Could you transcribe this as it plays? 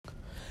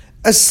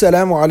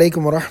Assalamu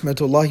alaikum wa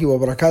rahmatullahi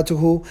wa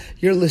barakatuhu.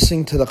 You're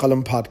listening to the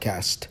Qalam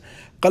podcast.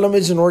 Qalam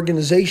is an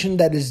organization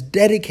that is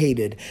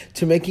dedicated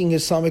to making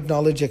Islamic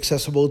knowledge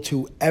accessible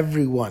to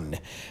everyone.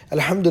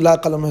 Alhamdulillah,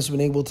 Qalam has been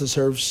able to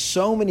serve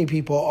so many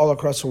people all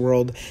across the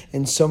world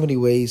in so many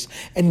ways.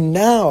 And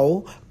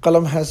now,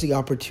 Qalam has the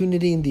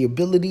opportunity and the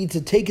ability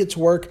to take its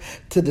work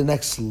to the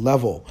next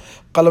level.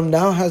 Qalam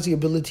now has the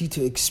ability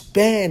to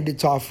expand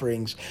its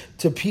offerings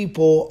to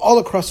people all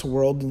across the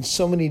world in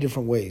so many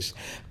different ways.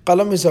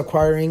 Qalam is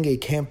acquiring a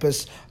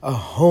campus, a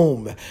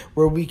home,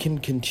 where we can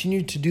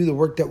continue to do the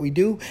work that we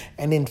do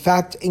and in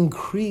fact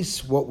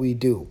increase what we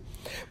do.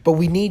 But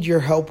we need your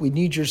help, we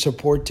need your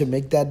support to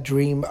make that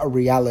dream a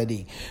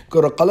reality.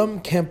 Go to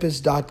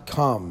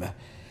qalamcampus.com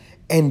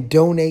and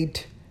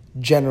donate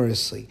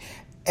generously.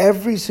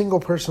 Every single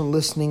person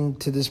listening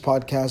to this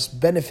podcast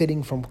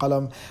benefiting from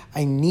Qalam,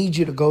 I need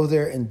you to go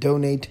there and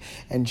donate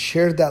and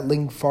share that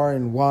link far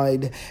and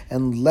wide,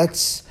 and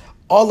let's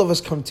all of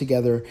us come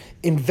together,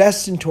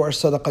 invest into our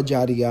sadaqah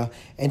jariyah,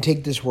 and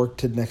take this work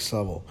to the next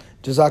level.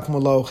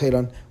 Jazakumullahu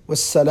khairan.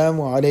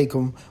 Wassalamu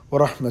alaikum wa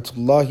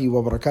rahmatullahi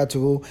wa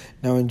barakatuhu.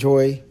 Now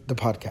enjoy the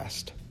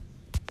podcast.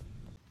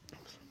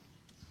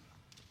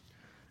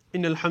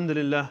 إن الحمد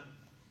لله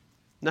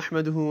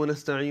نحمده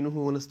ونستعينه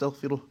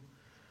ونستغفره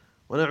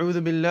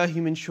ونعوذ بالله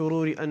من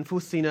شرور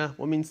أنفسنا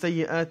ومن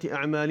سيئات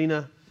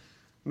أعمالنا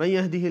من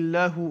يهده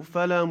الله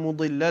فلا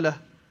مضل له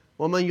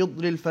ومن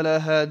يضلل فلا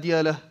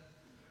هادي له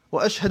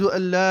وأشهد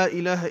أن لا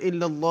إله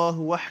إلا الله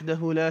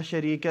وحده لا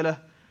شريك له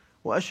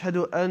وأشهد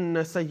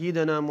أن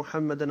سيدنا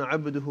محمدا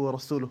عبده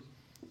ورسوله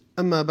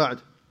أما بعد.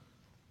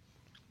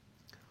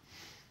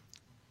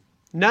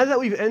 Now that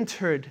we've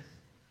entered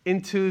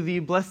into the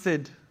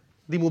blessed,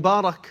 the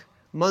Mubarak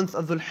month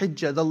of Dhul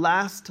Hijjah, the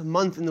last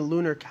month in the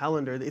lunar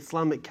calendar, the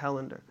Islamic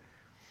calendar,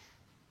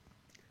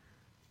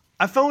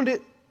 I found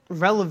it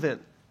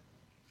relevant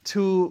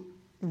to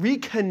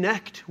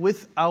reconnect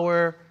with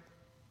our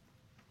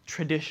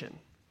tradition,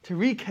 to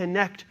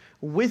reconnect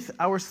with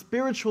our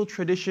spiritual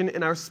tradition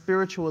and our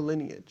spiritual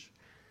lineage.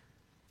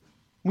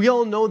 We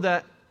all know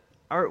that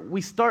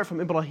we start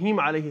from Ibrahim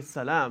alayhi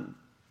salam.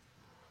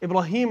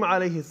 Ibrahim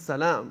alayhi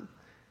salam.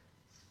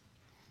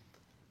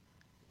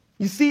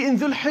 You see, in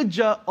Dhul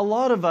Hijjah, a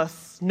lot of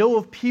us know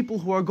of people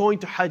who are going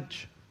to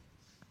Hajj.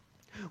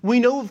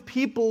 We know of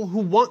people who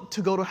want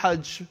to go to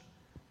Hajj.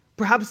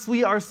 Perhaps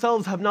we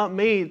ourselves have not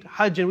made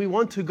Hajj and we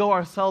want to go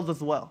ourselves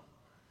as well.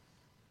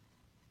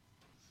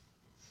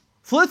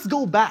 So let's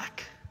go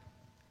back.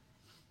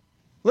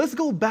 Let's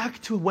go back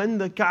to when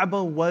the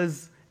Kaaba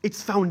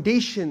its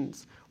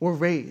foundations were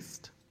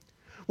raised.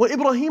 When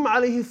Ibrahim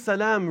alayhi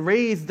salam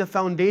raised the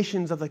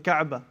foundations of the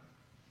Kaaba,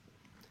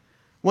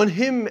 when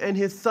him and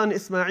his son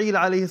Ismail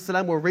alayhi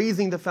salam were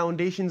raising the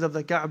foundations of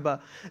the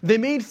Kaaba, they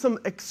made some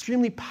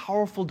extremely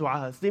powerful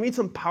du'as. They made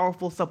some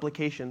powerful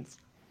supplications.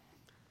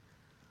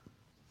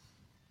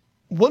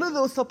 One of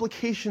those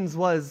supplications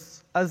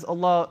was, as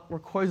Allah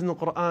records in the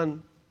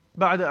Quran,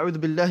 بعد أعوذ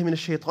بالله من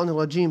الشيطان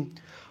الرجيم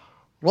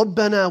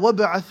ربنا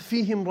وابعث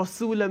فيهم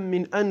رسولا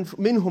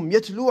منهم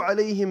يتلو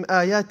عليهم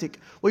آياتك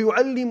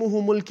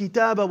ويعلمهم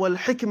الكتاب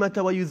والحكمة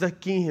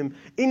ويزكيهم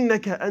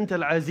إنك أنت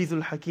العزيز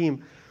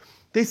الحكيم.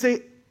 They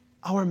say,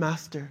 our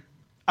Master,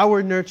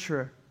 our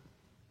Nurturer,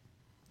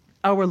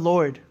 our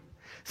Lord,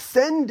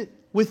 send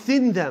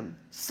within them,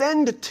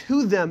 send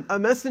to them a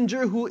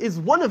messenger who is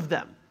one of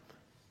them.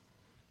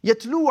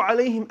 يتلو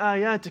عليهم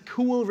آياتك,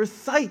 who will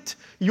recite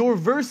your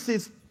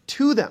verses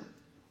to them.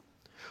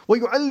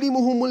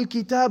 وَيُعَلِّمُهُمُ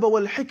الْكِتَابَ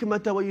وَالْحِكْمَةَ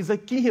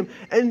وَيُزَكِّيهِمْ,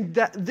 and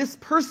that this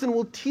person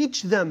will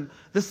teach them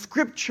the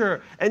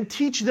scripture and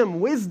teach them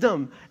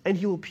wisdom, and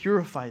he will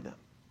purify them.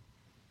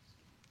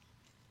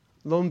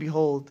 Lo and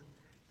behold,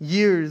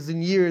 years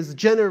and years,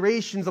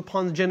 generations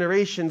upon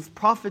generations,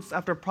 prophets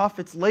after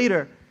prophets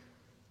later,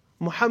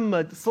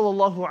 Muhammad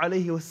sallallahu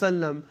alayhi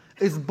wasallam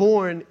is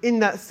born in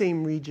that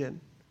same region.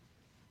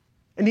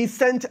 And he's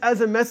sent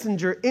as a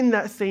messenger in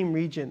that same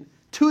region,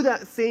 to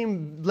that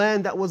same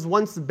land that was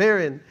once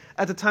barren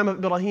at the time of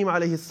Ibrahim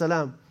alayhi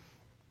salam.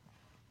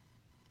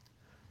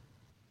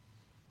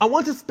 I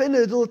want to spend a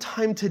little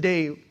time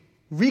today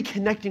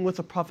reconnecting with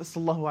the Prophet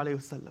sallallahu alayhi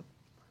wasallam.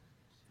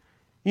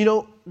 You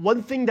know,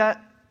 one thing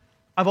that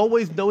I've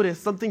always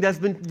noticed, something that's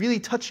been really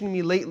touching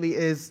me lately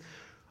is,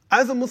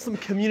 as a Muslim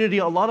community,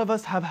 a lot of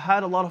us have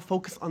had a lot of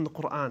focus on the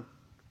Quran.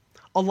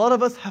 A lot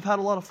of us have had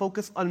a lot of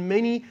focus on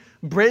many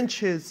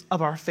branches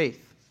of our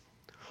faith.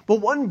 But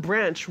one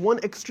branch, one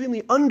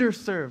extremely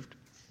underserved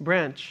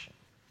branch,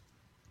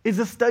 is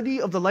the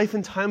study of the life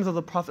and times of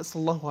the Prophet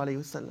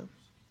ﷺ.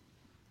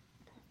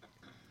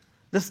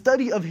 The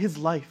study of his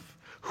life,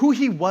 who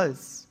he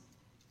was.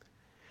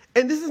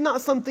 And this is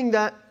not something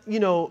that,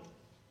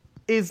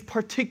 is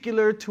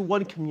particular to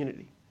one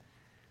community.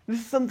 This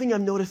is something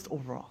I've noticed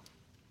overall.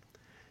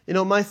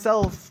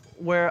 Myself,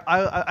 where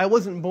I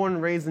wasn't born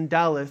and raised in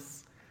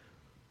Dallas,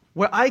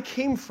 where I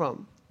came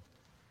from,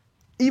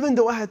 even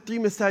though I had 3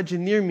 masajid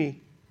near me,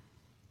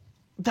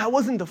 that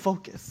wasn't the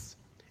focus.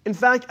 In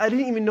fact, I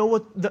didn't even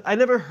know I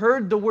never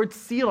heard the word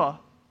seerah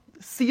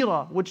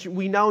seerah, which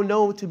we now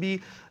know to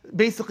be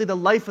basically the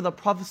life of the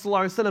Prophet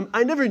ﷺ.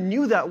 I never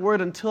knew that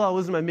word until I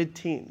was in my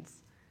mid-teens.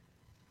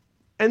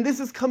 And this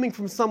is coming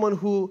from someone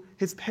who,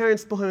 his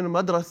parents put him in a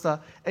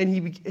madrasa, and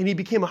he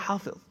became a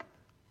hafiz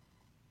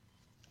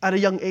at a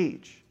young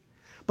age.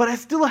 But I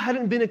still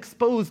hadn't been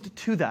exposed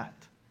to that.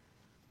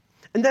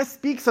 And that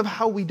speaks of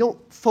how we don't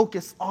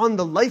focus on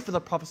the life of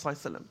the Prophet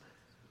ﷺ.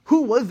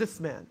 Who was this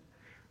man?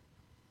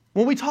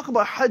 When we talk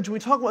about Hajj, when we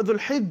talk about Dhul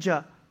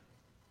Hijjah,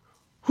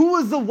 who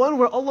was the one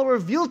where Allah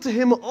revealed to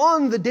him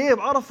on the day of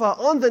Arafah,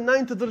 on the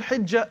 9th of Dhul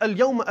Hijjah,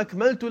 Al-Yawma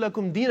akmaltu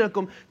lakum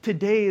dinakum,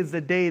 today is the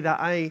day that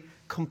I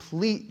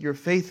complete your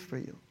faith for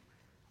you.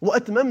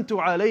 وَأَتْمَمْتُ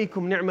عَلَيْكُمْ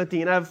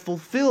نِعْمَتِي, and I have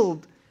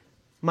fulfilled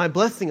my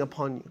blessing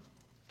upon you.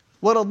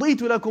 وَرَضِيتُ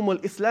لَكُمُ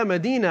الْإِسْلَامَ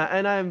دِينًا,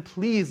 and I am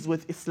pleased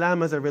with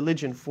Islam as a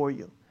religion for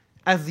you,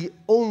 as the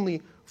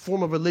only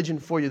form of religion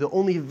for you, the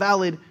only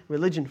valid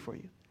religion for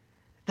you.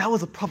 That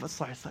was the Prophet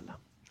ﷺ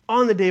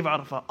on the day of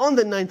Arafah, on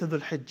the 9th of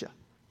Dhul Hijjah.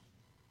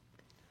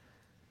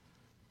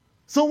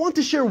 So I want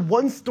to share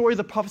one story of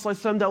the Prophet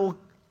ﷺ that will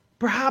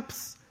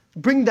perhaps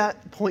bring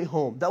that point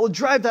home, that will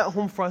drive that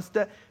home for us,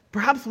 that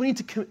perhaps we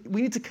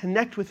need to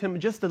connect with him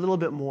just a little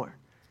bit more.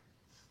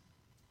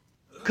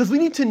 Because we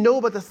need to know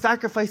about the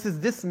sacrifices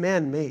this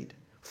man made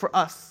for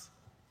us.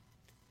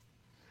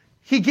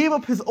 He gave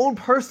up his own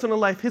personal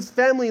life, his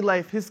family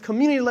life, his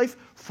community life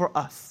for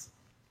us.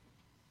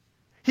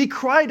 He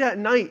cried at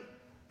night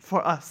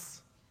for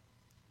us.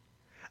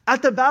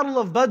 At the Battle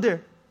of Badr,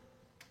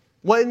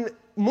 when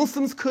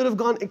Muslims could have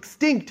gone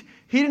extinct,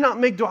 he did not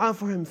make dua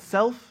for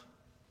himself,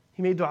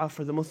 he made dua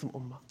for the Muslim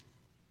Ummah.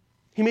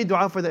 He made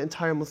dua for the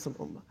entire Muslim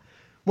Ummah.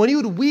 When he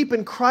would weep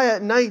and cry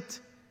at night,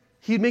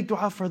 he'd make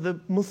dua for the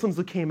Muslims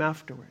who came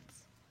afterwards.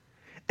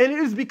 And it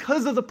is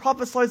because of the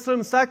Prophet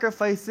ﷺ's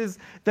sacrifices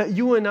that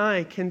you and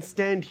I can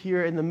stand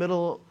here in the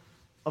middle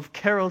of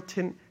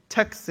Carrollton,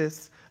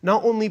 Texas,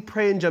 not only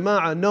pray in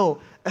Jama'ah, no,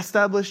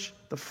 establish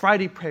the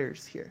Friday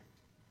prayers here.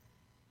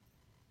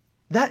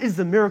 That is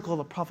the miracle of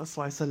the Prophet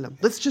ﷺ.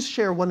 Let's just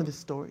share one of his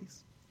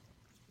stories.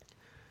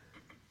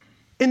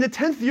 In the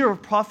 10th year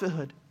of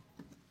prophethood,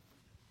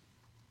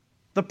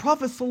 the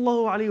Prophet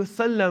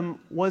ﷺ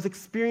was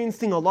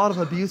experiencing a lot of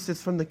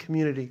abuses from the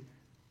community.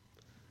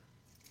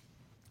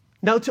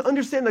 Now, to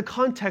understand the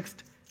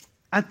context,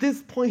 at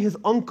this point his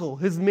uncle,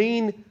 his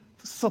main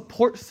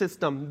support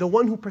system, the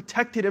one who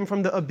protected him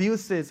from the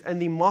abuses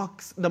and the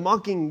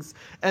mockings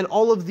and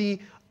all of the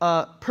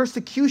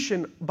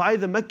persecution by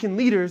the Meccan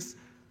leaders,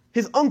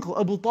 his uncle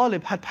Abu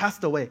Talib had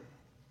passed away.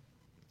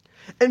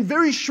 And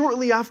very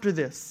shortly after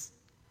this,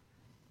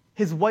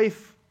 his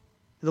wife,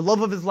 the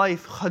love of his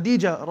life,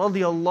 Khadija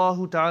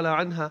radiyallahu ta'ala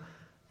anha,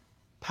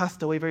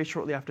 passed away very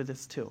shortly after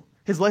this too.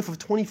 His wife of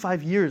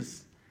 25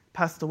 years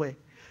passed away.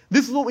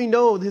 This is what we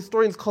know, the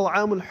historians call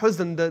Amul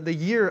Huzn, the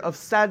year of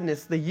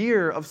sadness, the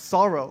year of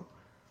sorrow.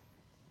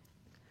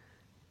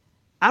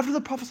 After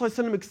the Prophet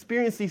ﷺ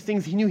experienced these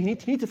things, he knew he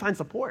needed to find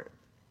support.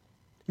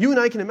 You and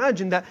I can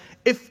imagine that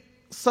if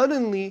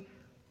suddenly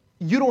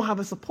you don't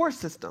have a support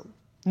system,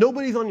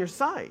 nobody's on your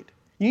side,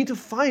 you need to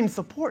find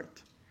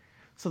support.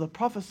 So the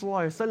Prophet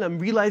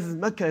ﷺ realizes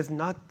Mecca is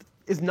not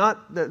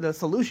the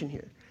solution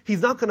here.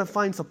 He's not going to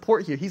find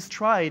support here. He's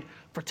tried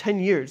for 10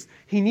 years.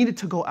 He needed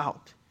to go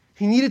out.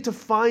 He needed to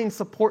find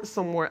support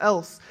somewhere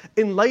else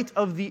in light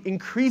of the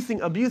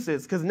increasing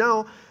abuses. Because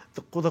now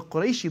the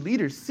Qurayshi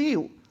leaders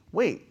see,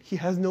 wait, he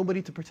has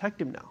nobody to protect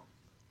him now.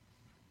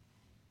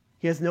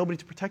 He has nobody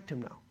to protect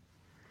him now.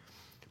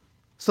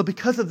 So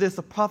because of this,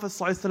 the Prophet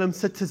ﷺ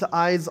set his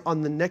eyes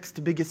on the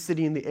next biggest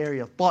city in the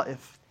area,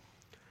 Ta'if.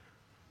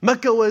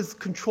 Mecca was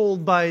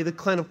controlled by the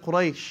clan of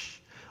Quraysh,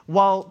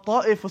 while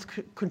Ta'if was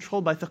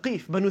controlled by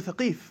Thaqif, Banu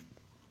Thaqif.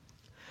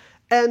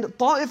 And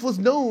Ta'if was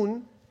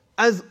known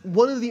as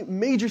one of the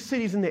major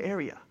cities in the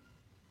area.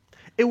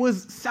 It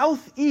was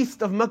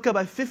southeast of Mecca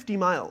by 50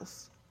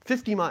 miles.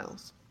 50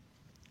 miles.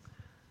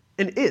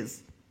 And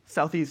is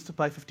southeast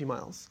by 50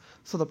 miles.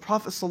 So the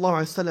Prophet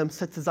ﷺ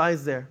sets his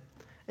eyes there.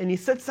 And he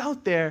sets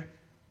out there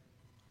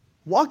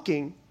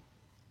walking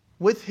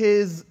with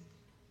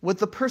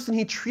the person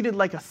he treated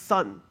like a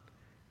son.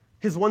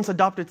 His once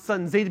adopted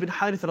son, Zayd bin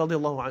Haritha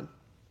radiallahu anh.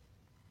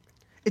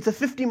 It's a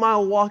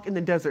 50-mile walk in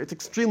the desert. It's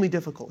extremely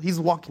difficult. He's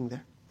walking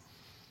there.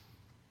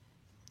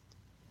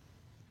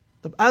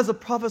 As the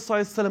Prophet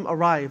ﷺ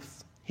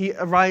arrives, he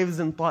arrives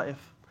in Ta'if.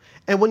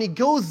 And when he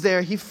goes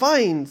there, he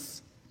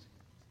finds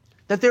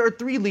that there are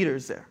 3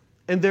 leaders there.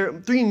 And there are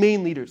 3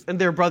 main leaders, and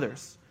they're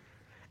brothers.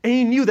 And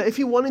he knew that if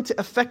he wanted to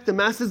affect the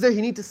masses there,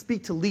 he needed to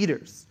speak to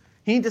leaders.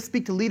 He needed to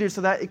speak to leaders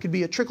so that it could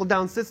be a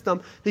trickle-down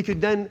system. He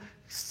could then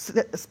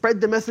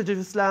spread the message of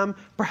Islam,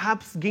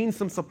 perhaps gain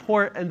some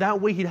support, and that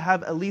way he'd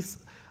have at least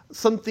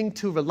something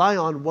to rely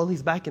on while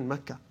he's back in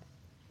Mecca.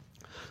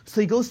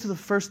 So he goes to the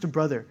first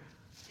brother.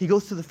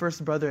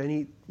 And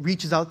he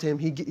reaches out to him.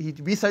 He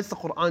recites the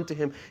Quran to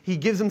him. He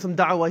gives him some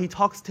da'wah. He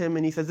talks to him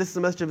and he says, this is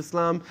the message of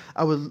Islam.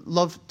 I would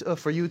love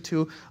for you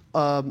to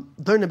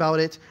learn about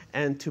it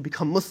and to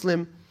become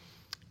Muslim.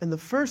 And the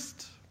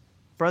first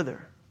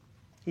brother,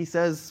 he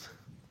says,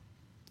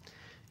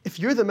 if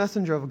you're the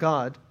messenger of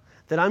God,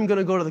 then I'm going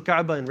to go to the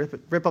Kaaba and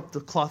rip up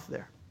the cloth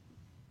there.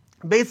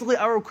 Basically,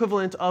 our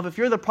equivalent of, if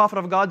you're the prophet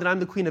of God, then I'm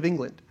the Queen of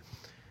England.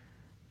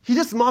 He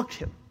just mocked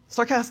him,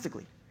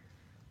 sarcastically.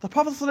 The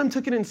Prophet ﷺ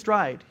took it in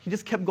stride. He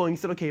just kept going. He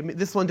said, okay,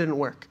 this one didn't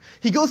work.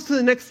 He goes to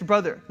the next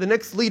brother, the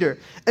next leader.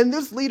 And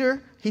this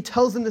leader, he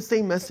tells him the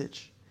same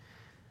message.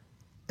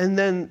 And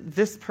then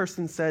this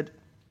person said,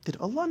 did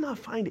Allah not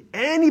find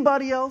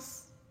anybody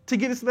else to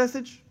give this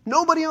message?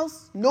 Nobody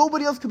else?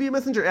 Nobody else could be a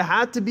messenger. It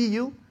had to be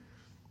you.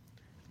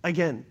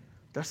 Again,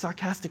 the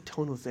sarcastic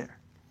tone was there.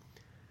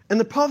 And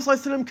the Prophet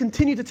ﷺ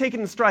continued to take it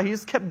in stride. He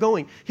just kept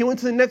going. He went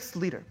to the next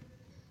leader,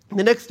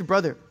 the next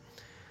brother.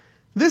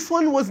 This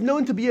one was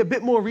known to be a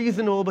bit more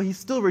reasonable, but he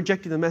still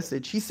rejected the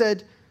message. He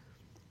said,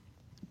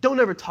 don't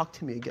ever talk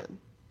to me again.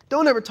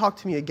 Don't ever talk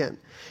to me again.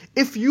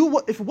 If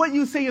what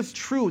you say is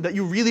true, that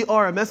you really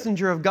are a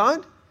messenger of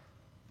God,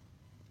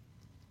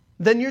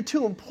 then you're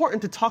too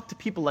important to talk to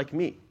people like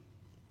me.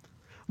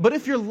 But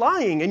if you're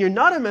lying and you're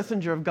not a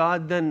messenger of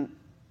God, then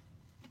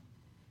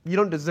you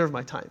don't deserve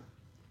my time.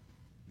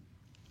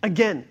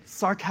 Again,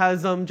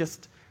 sarcasm,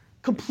 just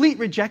complete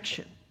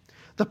rejection.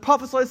 The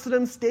Prophet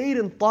ﷺ stayed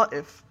in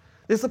Ta'if.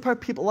 This is the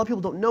part a lot of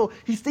people don't know.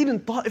 He stayed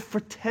in Ta'if for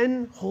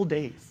 10 whole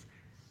days,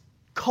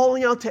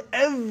 calling out to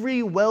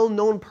every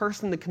well-known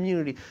person in the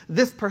community,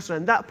 this person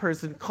and that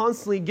person,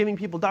 constantly giving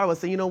people da'wah,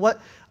 saying, you know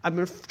what, I'm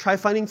going to try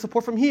finding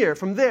support from here,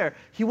 from there.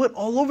 He went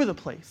all over the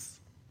place.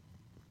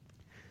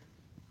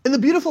 And the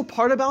beautiful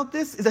part about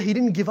this is that he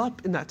didn't give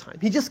up in that time.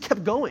 He just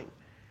kept going.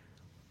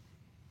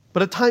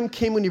 But a time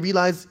came when he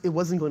realized it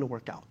wasn't going to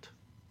work out.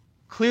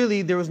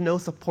 Clearly, there was no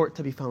support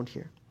to be found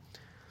here.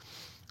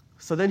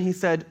 So then he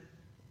said,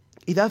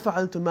 إِذَا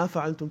فَعَلْتُم مَا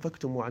فَعَلْتُم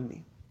فَاكْتُمُوا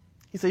عَنِّي.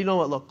 He said, you know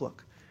what,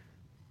 look.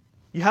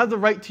 You have the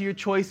right to your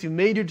choice. You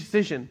made your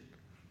decision.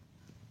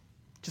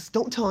 Just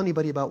don't tell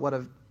anybody about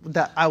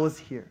that I was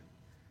here.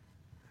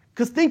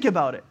 Because think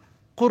about it.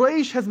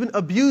 Quraysh has been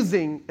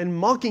abusing and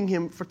mocking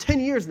him for 10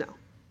 years now.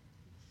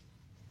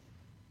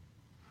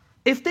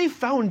 If they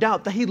found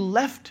out that he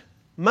left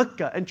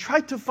Mecca and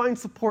tried to find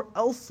support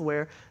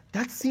elsewhere,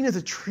 that's seen as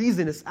a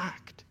treasonous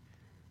act.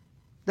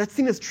 That's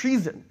seen as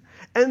treason.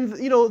 And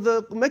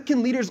the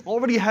Meccan leaders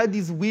already had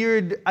these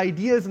weird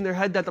ideas in their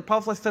head that the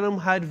Prophet ﷺ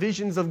had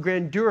visions of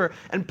grandeur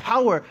and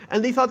power,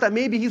 and they thought that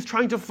maybe he's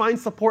trying to find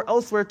support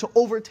elsewhere to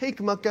overtake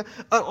Mecca,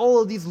 and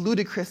all of these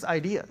ludicrous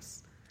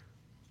ideas.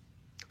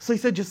 So he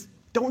said, just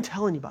don't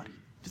tell anybody.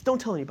 Just don't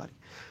tell anybody.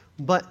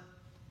 But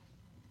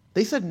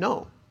they said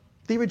no.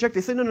 They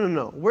rejected. They said,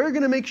 no. We're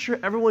going to make sure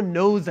everyone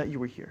knows that you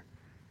were here.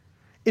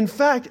 In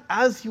fact,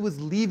 as he was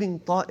leaving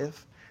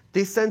Ta'if,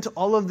 they sent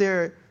all of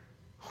their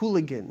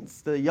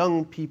hooligans, the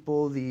young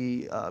people,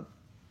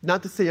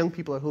 not to say young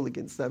people are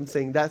hooligans, I'm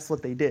saying that's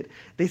what they did.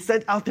 They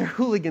sent out their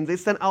hooligans, they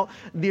sent out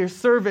their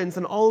servants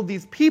and all of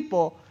these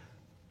people,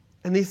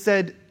 and they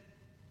said,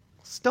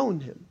 stone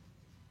him.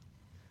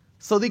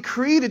 So they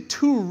created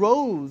 2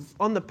 rows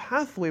on the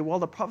pathway while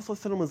the Prophet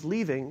ﷺ was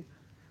leaving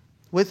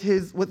with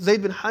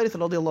Zayd bin Haritha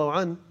radiallahu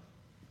anh.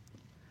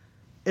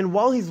 And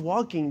while he's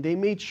walking, they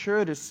made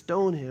sure to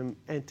stone him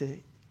and to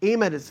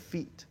aim at his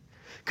feet.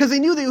 Because they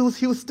knew that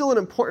he was still an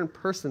important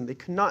person. They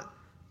could not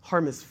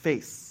harm his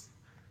face.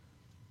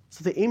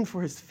 So they aimed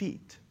for his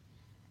feet.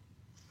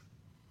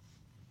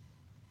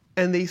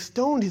 And they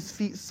stoned his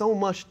feet so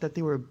much that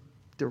there were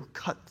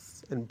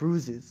cuts and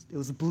bruises. It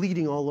was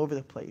bleeding all over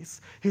the place.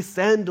 His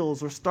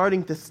sandals were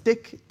starting to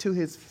stick to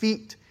his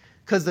feet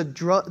because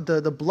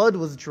the blood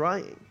was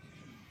drying.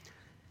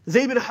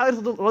 Zayd bin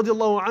Haritha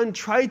radiallahu anh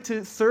tried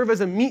to serve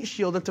as a meat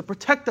shield and to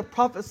protect the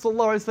Prophet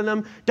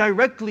ﷺ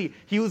directly.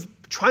 He was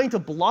trying to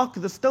block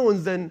the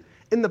stones, and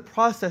in the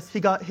process he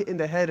got hit in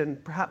the head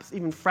and perhaps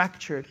even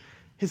fractured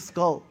his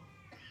skull.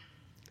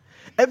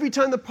 Every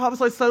time the Prophet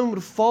ﷺ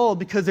would fall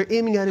because they're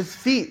aiming at his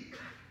feet,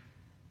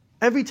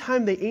 every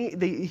time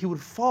he would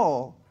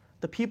fall,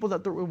 the people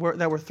that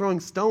were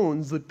throwing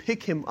stones would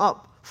pick him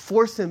up,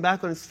 force him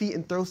back on his feet,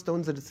 and throw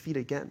stones at his feet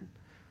again.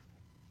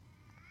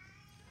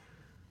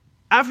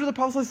 After the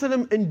Prophet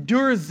ﷺ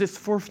endures this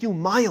for a few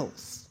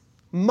miles,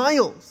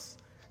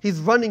 he's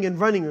running and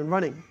running and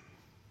running.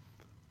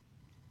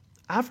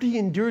 After he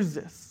endures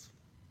this,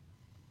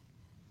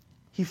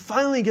 he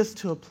finally gets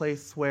to a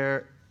place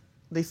where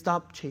they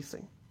stop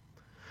chasing.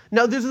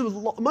 Now, there's a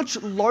much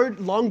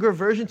longer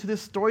version to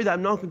this story that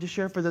I'm not going to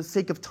share for the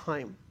sake of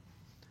time.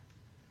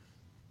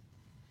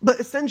 But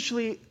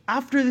essentially,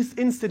 after this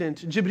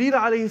incident, Jibreel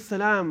alayhi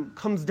salam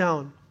comes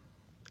down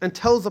and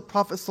tells the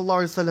Prophet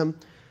ﷺ,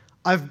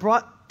 I've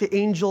brought the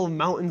angel of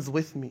mountains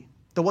with me,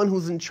 the one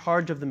who's in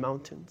charge of the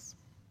mountains.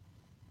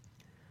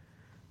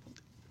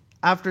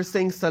 After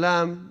saying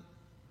salam,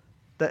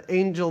 the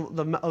angel,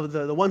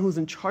 the one who's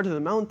in charge of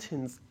the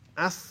mountains,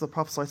 asks the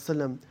Prophet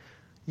ﷺ,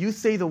 you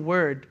say the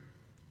word,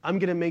 I'm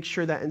going to make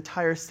sure that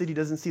entire city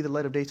doesn't see the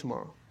light of day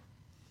tomorrow.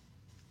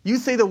 You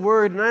say the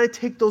word, and I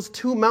take those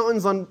 2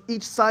 mountains on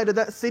each side of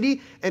that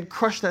city and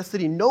crush that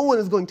city. No one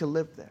is going to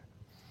live there.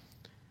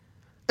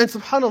 And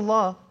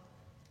subhanAllah,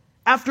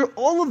 After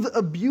all of the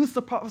abuse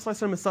the Prophet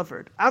ﷺ has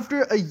suffered,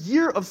 after a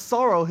year of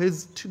sorrow,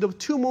 the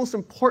two most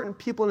important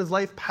people in his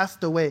life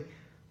passed away.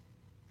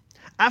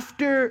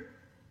 After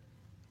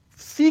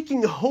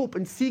seeking hope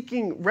and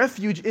seeking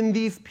refuge in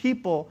these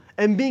people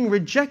and being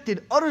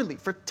rejected utterly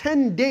for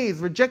 10 days,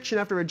 rejection,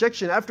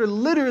 after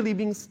literally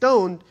being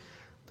stoned,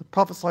 the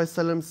Prophet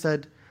ﷺ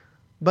said,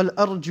 بل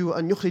أرجو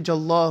أن يخرج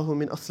الله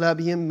من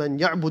أصلابهم من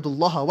يعبد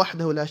الله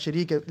وحده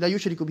لا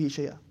يشرك به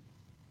شيئا.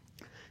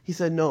 He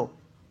said, no,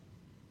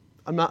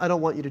 I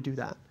don't want you to do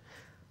that.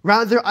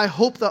 Rather, I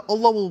hope that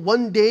Allah will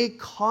one day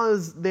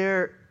cause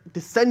their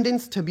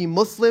descendants to be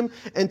Muslim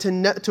and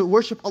to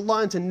worship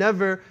Allah and to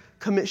never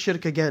commit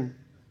shirk again.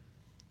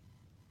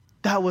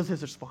 That was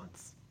his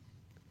response.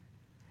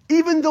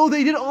 Even though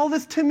they did all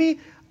this to me,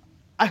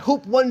 I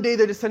hope one day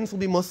their descendants will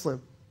be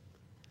Muslim.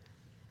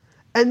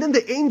 And then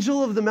the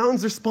angel of the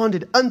mountains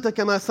responded, أَنْتَ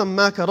كَمَا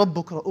سَمَّاكَ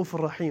رَبُّكَ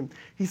رَؤُوفٌ رَحِيمٌ.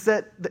 He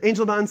said, the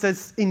angel of the mountain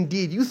says,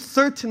 indeed, you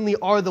certainly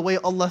are the way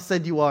Allah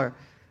said you are.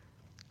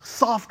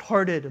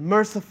 Soft-hearted,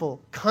 merciful,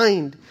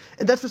 kind.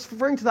 And that's just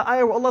referring to the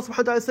ayah where Allah subhanahu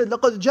wa ta'ala said,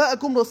 لَقَدْ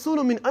جَاءَكُمْ رَسُولٌ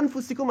مِّنْ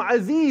أَنفُسِكُمْ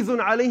عَزِيزٌ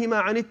عَلَيْهِ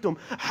مَا عَنِتُّمْ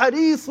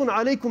حَرِيصٌ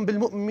عَلَيْكُمْ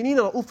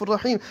بِالْمُؤْمِنِينَ رَؤُوفٌ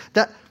رَحِيمٌ.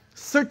 That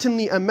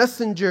certainly a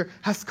messenger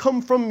has come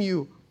from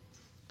you.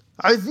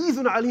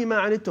 عَزِيزٌ عَلَيْهِ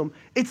مَا عَنِتُّمْ.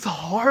 It's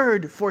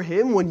hard for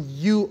him when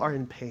you are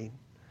in pain.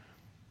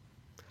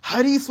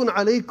 Harisun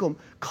alaykum,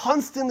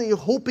 constantly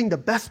hoping the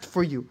best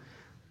for you.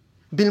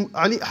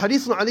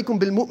 Harisun alaykum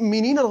bil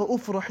mu'minina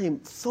ra'ufur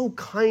rahim, so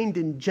kind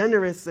and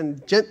generous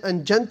and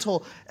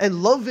gentle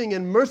and loving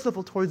and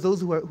merciful towards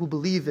those who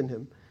believe in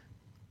him.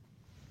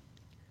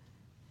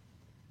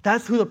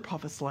 That's who the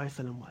Prophet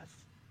ﷺ was.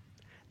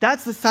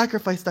 That's the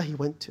sacrifice that he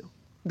went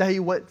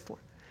for.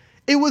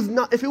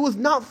 If it was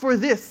not for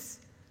this,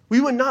 we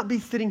would not be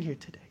sitting here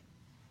today.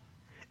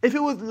 If it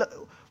was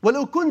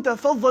وَلَوْ كُنْتَ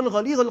فَضًّا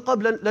غَلِيظَ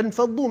الْقَلْبِ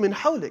لَانْفَضُّوا مِنْ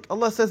حَوْلِكَ.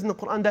 Allah says in the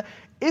Quran that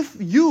if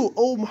you,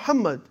 O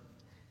Muhammad,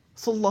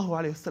 sallallahu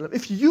alayhi wasallam,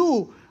 if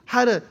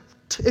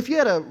you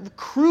had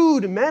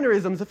crude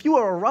mannerisms, if you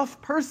were a rough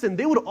person,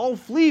 they would all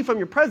flee from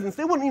your presence.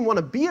 They wouldn't even want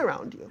to be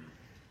around you.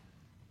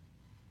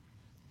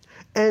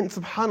 And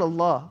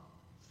subhanallah,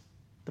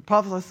 the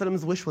Prophet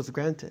ﷺ's wish was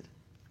granted.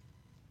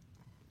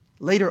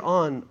 Later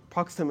on,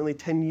 approximately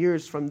 10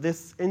 years from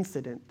this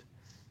incident,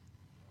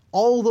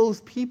 all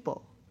those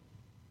people,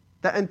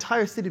 that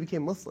entire city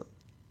became Muslim.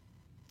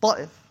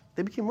 Ta'if,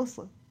 they became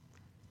Muslim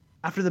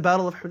after the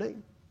Battle of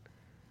Hunayn.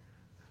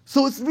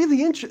 So what's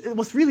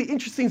really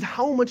interesting is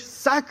how much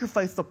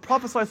sacrifice the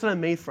Prophet ﷺ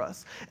made for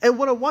us. And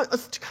what I want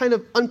us to kind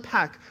of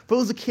unpack, for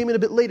those that came in a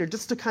bit later,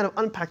 just to kind of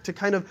unpack, to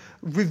kind of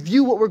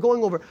review what we're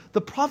going over.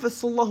 The Prophet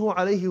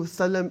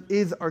ﷺ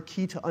is our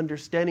key to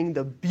understanding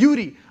the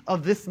beauty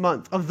of this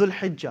month, of Dhul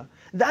Hijjah.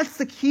 That's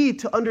the key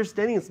to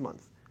understanding this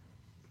month.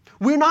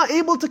 We're not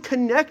able to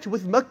connect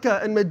with Mecca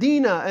and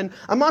Medina, and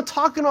I'm not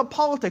talking about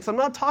politics, I'm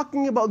not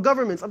talking about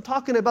governments, I'm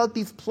talking about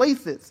these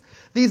places,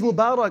 these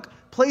Mubarak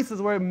places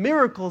where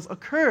miracles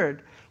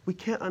occurred. We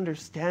can't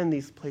understand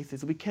these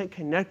places, we can't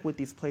connect with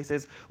these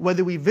places,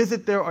 whether we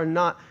visit there or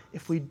not,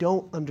 if we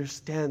don't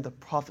understand the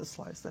Prophet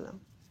ﷺ.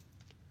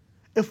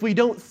 If we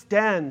don't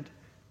stand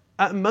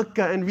at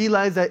Mecca and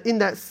realize that in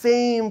that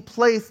same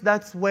place,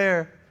 that's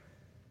where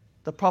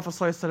the Prophet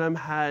ﷺ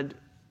had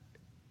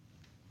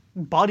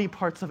body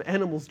parts of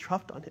animals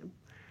dropped on him.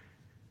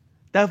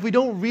 That if we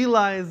don't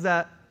realize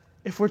that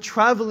if we're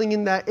traveling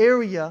in that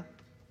area,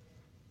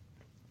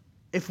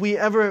 if we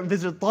ever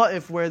visit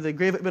Ta'if where the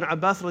grave of Ibn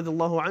Abbas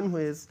radiallahu anhu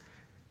is,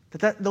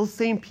 that those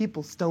same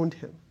people stoned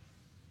him.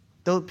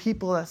 Those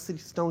people of that city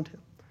stoned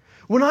him.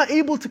 We're not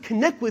able to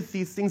connect with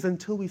these things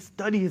until we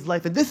study his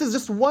life. And this is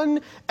just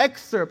one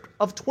excerpt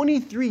of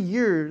 23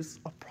 years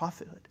of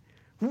prophethood.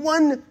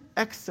 One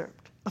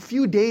excerpt, a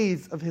few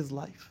days of his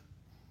life.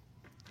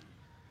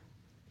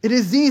 It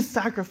is these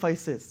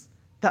sacrifices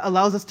that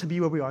allows us to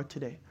be where we are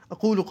today.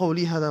 أقول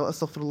قولي هذا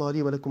وأستغفر الله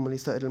لي ولكم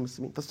ولسائر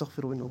المسلمين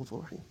فاستغفروا إنه غفور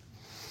رحيم.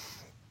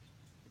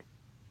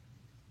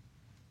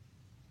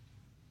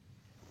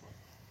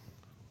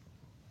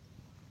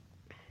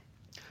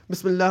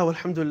 بسم الله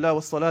والحمد لله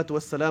والصلاة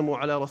والسلام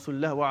على رسول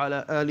الله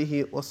وعلى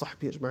آله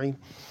وصحبه أجمعين.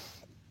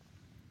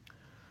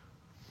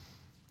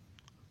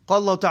 قال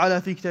الله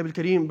تعالى في كتاب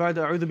الكريم بعد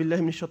أعوذ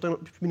بالله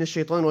من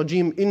الشيطان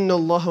الرجيم إن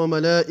الله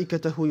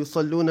وملائكته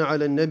يصلون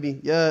على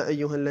النبي يا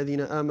أيها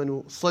الذين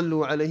آمنوا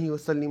صلوا عليه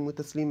وسلموا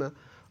تسليما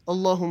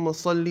اللهم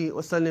صل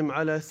وسلم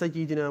على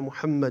سيدنا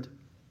محمد.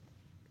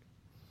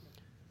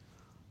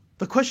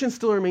 The question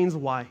still remains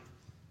why?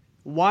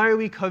 Why are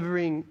we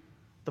covering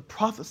the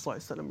Prophet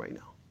ﷺ right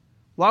now?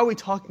 Why are we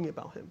talking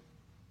about him?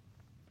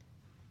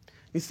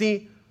 You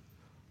see,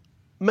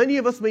 many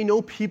of us may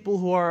know people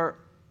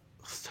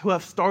who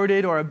have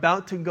started or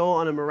about to go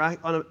on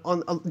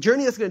a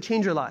journey that's going to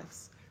change their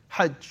lives,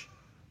 Hajj.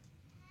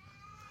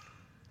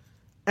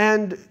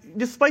 And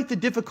despite the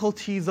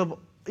difficulties of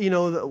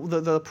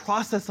the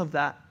process of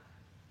that,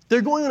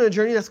 they're going on a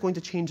journey that's going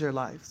to change their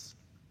lives.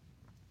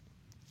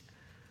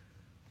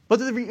 But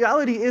the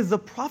reality is the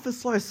Prophet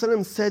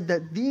ﷺ said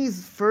that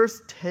these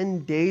first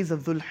 10 days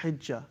of Dhul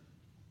Hijjah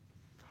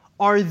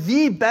are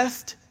the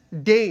best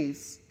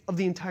days of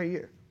the entire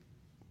year.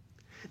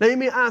 Now you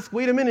may ask,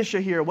 wait a minute,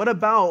 Shahir, what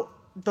about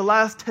the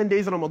last 10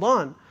 days of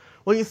Ramadan?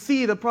 Well, you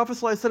see, the Prophet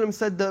 �ﷺ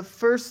said the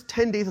first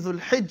 10 days of Dhul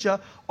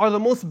Hijjah are the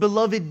most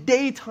beloved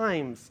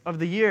daytimes of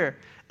the year.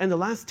 And the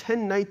last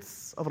 10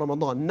 nights of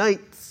Ramadan,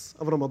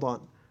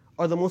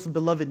 are the most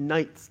beloved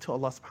nights to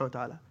Allah subhanahu wa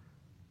ta'ala.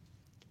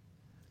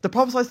 The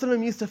Prophet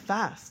ﷺ used to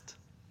fast.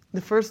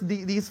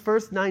 These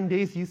first 9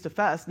 days he used to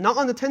fast. Not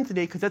on the 10th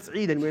day, because that's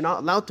Eid, and we're not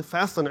allowed to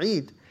fast on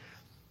Eid.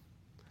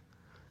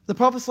 The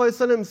Prophet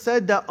ﷺ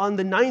said that on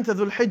the 9th of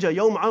Dhul Hijjah,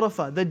 Yawm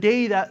Arafah, the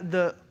day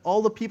that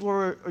all the people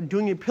are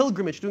doing a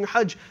pilgrimage, doing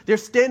Hajj, they're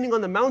standing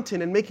on the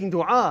mountain and making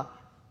dua,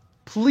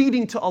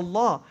 pleading to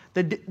Allah.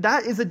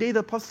 That is a day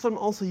that Prophet ﷺ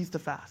also used to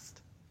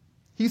fast.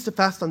 He used to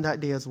fast on that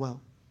day as well.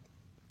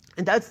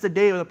 And that's the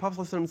day where the Prophet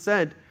ﷺ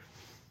said,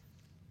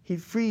 Allah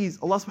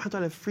subhanahu wa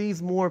ta'ala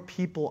frees more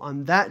people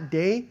on that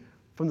day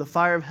from the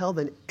fire of hell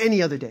than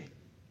any other day.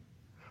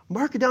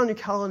 Mark it down in your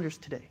calendars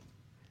today.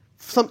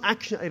 Some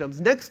action items.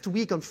 Next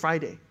week on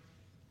Friday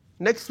is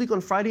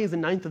the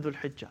 9th of Dhul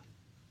Hijjah.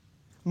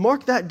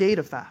 Mark that day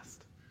to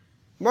fast.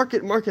 Mark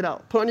it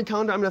out. Put on your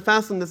calendar, I'm going to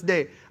fast on this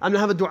day. I'm going to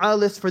have a dua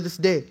list for this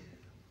day.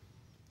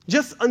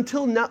 Just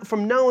until now,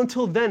 from now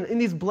until then, in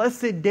these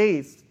blessed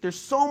days, there's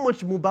so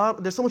much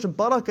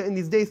barakah in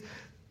these days.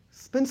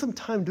 Spend some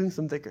time doing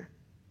some dhikr.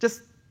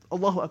 Just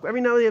Allahu Akbar.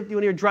 Every now and then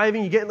when you're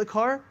driving, you get in the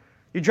car,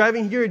 you're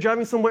driving here, you're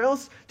driving somewhere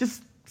else,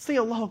 just say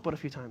Allahu Akbar a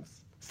few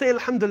times. Say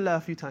Alhamdulillah a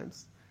few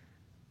times.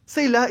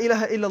 Say La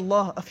ilaha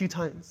illallah a few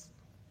times.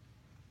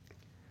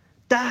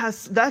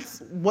 That's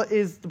what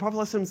the Prophet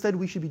ﷺ said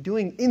we should be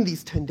doing in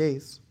these 10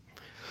 days.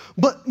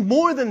 But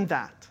more than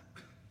that,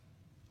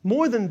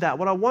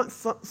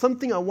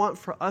 something I want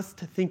for us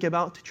to think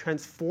about to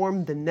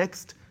transform the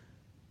next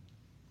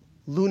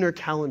lunar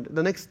calendar,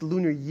 the next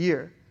lunar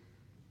year,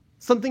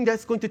 something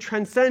that's going to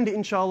transcend,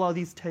 inshallah,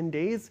 these 10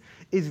 days,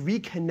 is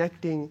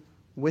reconnecting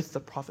with the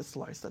Prophet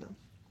ﷺ.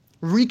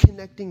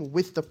 Reconnecting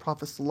with the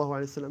Prophet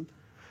ﷺ.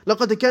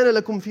 لقد كان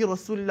لكم في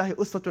رسول الله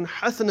أسوة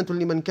حسنة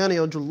لمن كان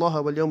يرجو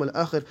الله واليوم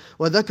الآخر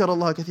وذكر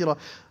الله كثيرا.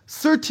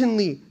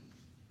 Certainly,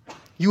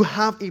 you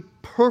have a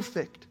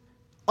perfect,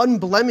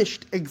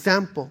 unblemished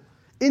example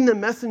in the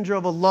Messenger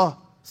of Allah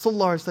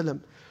sallallahu alaihi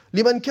wasallam.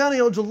 لمن كان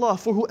يرجو الله,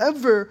 for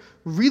whoever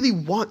really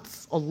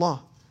wants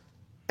Allah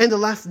and the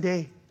last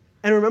day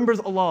and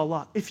remembers Allah a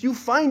lot. If you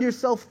find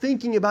yourself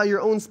thinking about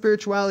your own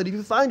spirituality, if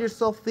you find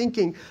yourself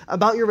thinking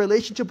about your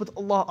relationship with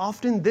Allah,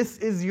 often this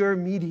is your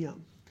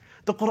medium.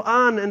 The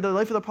Quran and the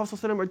life of the Prophet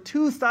ﷺ are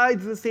two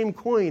sides of the same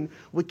coin.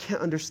 We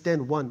can't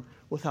understand one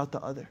without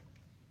the other.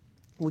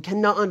 We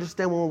cannot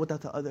understand one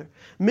without the other.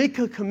 Make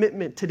a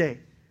commitment today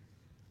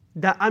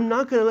that I'm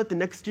not going to let the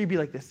next year be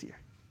like this year.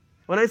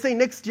 When I say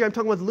next year, I'm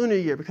talking about the lunar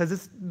year,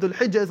 because Dhul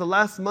Hijjah is the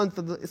last month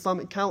of the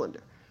Islamic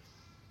calendar.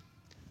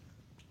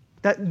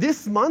 That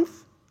this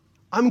month,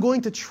 I'm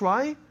going to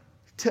try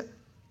to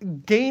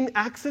gain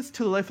access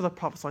to the life of the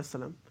Prophet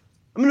ﷺ. I'm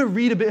going to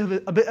read a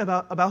bit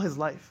about his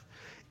life.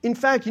 In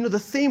fact, the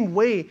same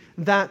way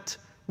that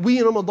we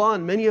in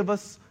Ramadan, many of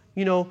us,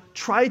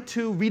 try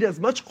to read as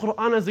much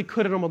Quran as we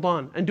could in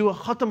Ramadan and do a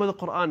khatam of the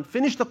Quran,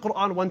 finish the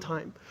Quran one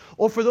time.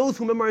 Or for those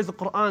who memorize the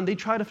Quran, they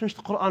try to finish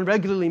the Quran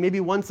regularly, maybe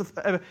once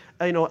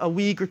a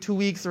week or 2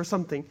 weeks or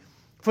something.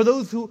 For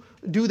those who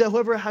do that,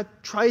 whoever had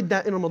tried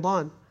that in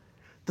Ramadan,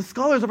 the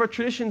scholars of our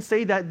tradition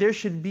say that there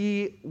should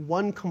be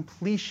one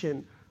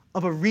completion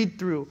of a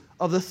read-through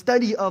of the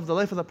study of the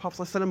life of the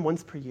Prophet ﷺ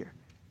once per year.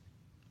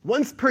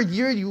 Once per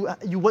year,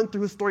 you went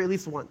through his story at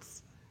least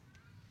once.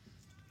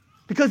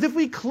 Because if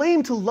we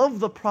claim to love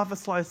the Prophet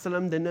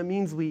ﷺ, then that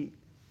means we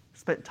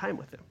spent time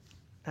with him.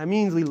 That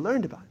means we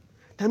learned about him.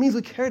 That means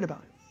we cared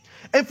about him.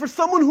 And for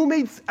someone who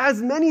made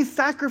as many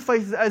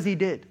sacrifices as he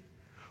did,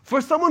 for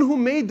someone who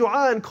made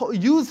dua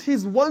and used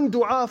his one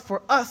dua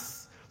for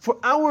us, for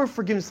our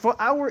forgiveness, for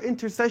our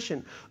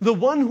intercession, the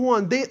one who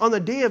on the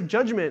day of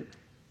judgment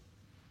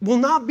will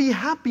not be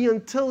happy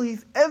until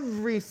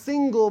every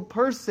single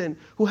person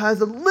who has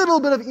a little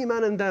bit of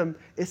iman in them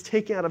is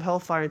taken out of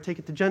hellfire and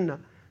taken to Jannah.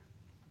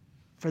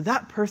 For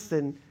that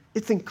person,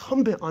 it's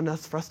incumbent on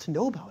us for us to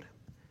know about him.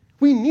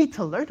 We need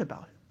to learn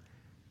about him.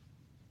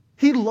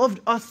 He loved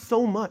us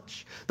so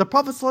much. The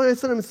Prophet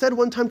ﷺ said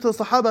one time to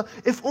the Sahaba,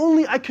 if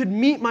only I could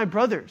meet my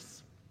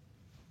brothers.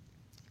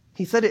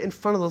 He said it in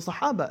front of the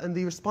Sahaba, and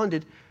they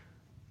responded,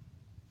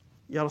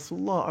 Ya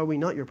Rasulullah, are we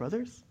not your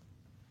brothers?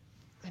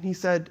 And he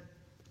said,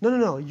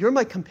 No, you're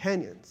my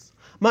companions.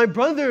 My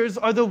brothers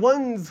are the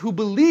ones who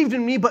believed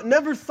in me but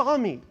never saw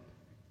me.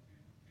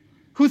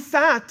 Who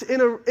sat in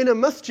a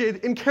masjid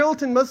in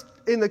Carrollton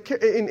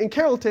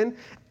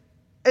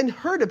and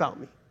heard about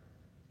me.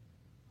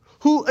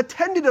 Who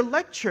attended a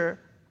lecture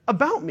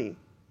about me.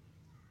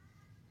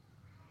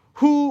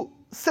 Who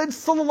said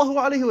sallallahu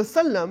alaihi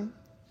wasallam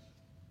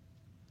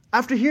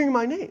after hearing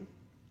my name.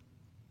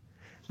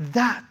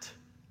 That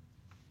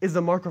is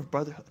the mark of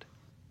brotherhood.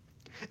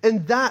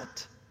 And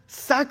that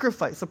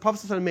sacrifice the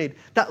Prophet ﷺ made,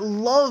 that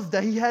love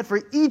that he had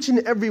for each and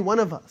every one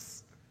of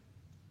us,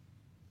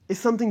 is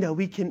something that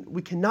we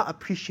cannot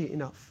appreciate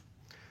enough.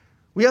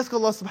 We ask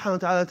Allah subhanahu wa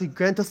ta'ala to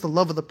grant us the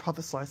love of the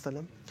Prophet sallallahu alaihi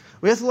wasallam.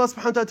 We ask Allah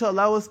subhanahu wa ta'ala to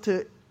allow us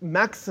to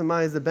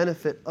maximize the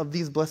benefit of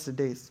these blessed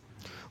days.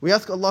 We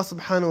ask Allah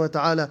subhanahu wa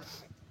ta'ala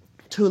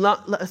to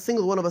not let a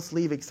single one of us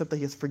leave except that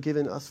He has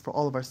forgiven us for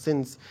all of our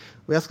sins.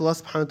 We ask Allah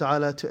subhanahu wa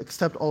ta'ala to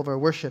accept all of our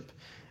worship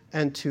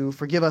and to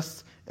forgive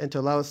us and to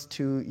allow us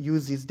to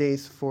use these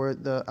days for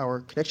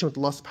our connection with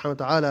Allah subhanahu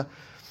wa ta'ala.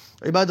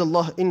 عباد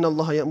الله إن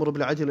الله يأمر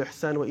بالعدل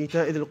والإحسان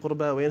وإيتاء ذي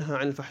القربى وينهى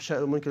عن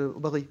الفحشاء والمنكر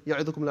والبغي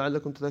يعظكم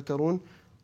لعلكم تذكرون